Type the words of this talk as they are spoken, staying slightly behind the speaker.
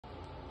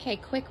Okay,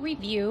 quick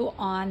review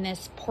on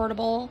this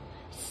portable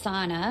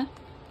sauna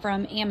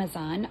from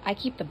Amazon. I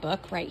keep the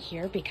book right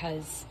here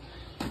because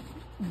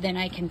then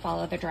I can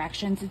follow the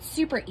directions. It's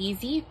super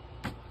easy.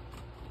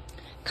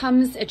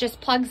 It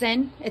just plugs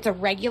in. It's a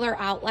regular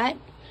outlet.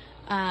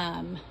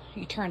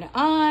 You turn it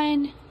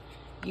on.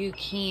 You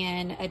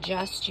can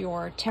adjust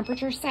your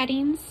temperature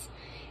settings.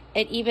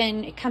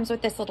 It comes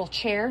with this little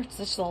chair. It's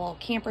this little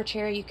camper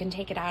chair. You can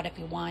take it out if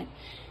you want.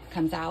 It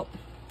comes out.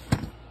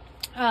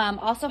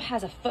 Also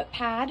has a foot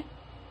pad,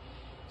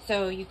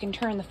 so you can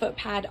turn the foot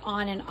pad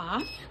on and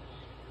off.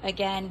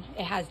 Again,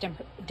 it has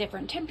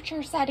different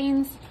temperature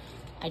settings.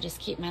 I just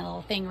keep my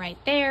little thing right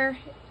there.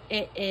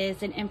 It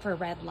is an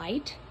infrared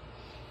light.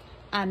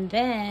 And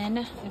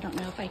then, I don't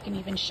know if I can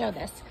even show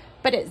this,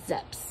 but it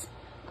zips.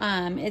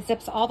 It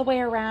zips all the way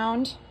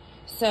around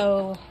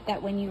so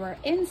that when you are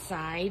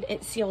inside,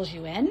 it seals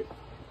you in.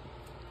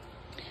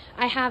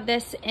 I have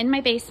this in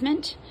my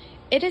basement.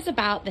 It is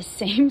about the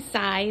same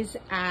size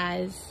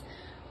as,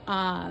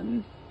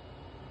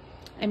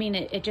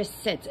 it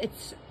just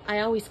sits. I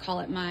always call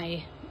it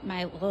my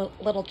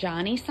little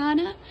Johnny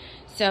sauna.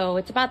 So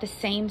it's about the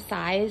same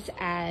size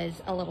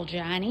as a little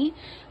Johnny.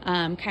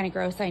 Kind of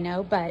gross, I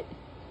know, but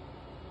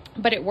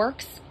it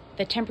works.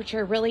 The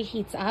temperature really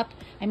heats up.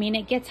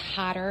 It gets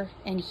hotter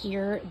in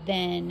here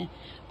than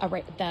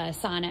the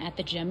sauna at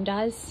the gym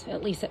does.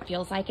 At least it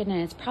feels like it,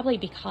 and it's probably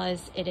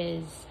because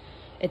it's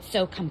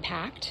so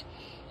compact.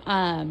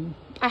 I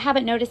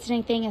haven't noticed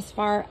anything as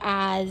far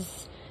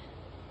as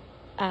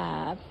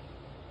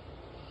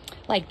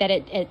like that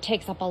it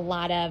takes up a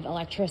lot of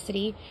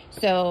electricity.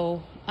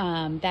 So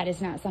that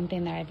is not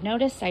something that I've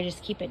noticed. I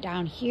just keep it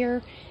down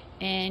here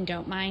and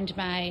don't mind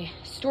my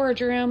storage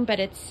room, but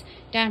it's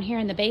down here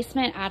in the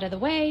basement out of the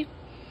way,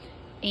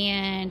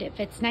 and it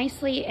fits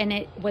nicely, and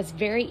it was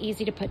very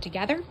easy to put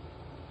together.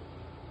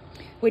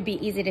 Would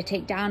be easy to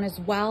take down as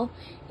well.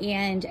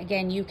 And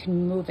again, you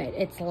can move it.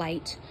 It's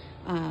light.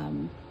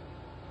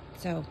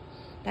 So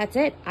that's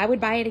it. I would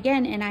buy it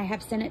again, and I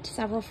have sent it to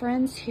several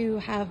friends who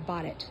have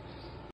bought it.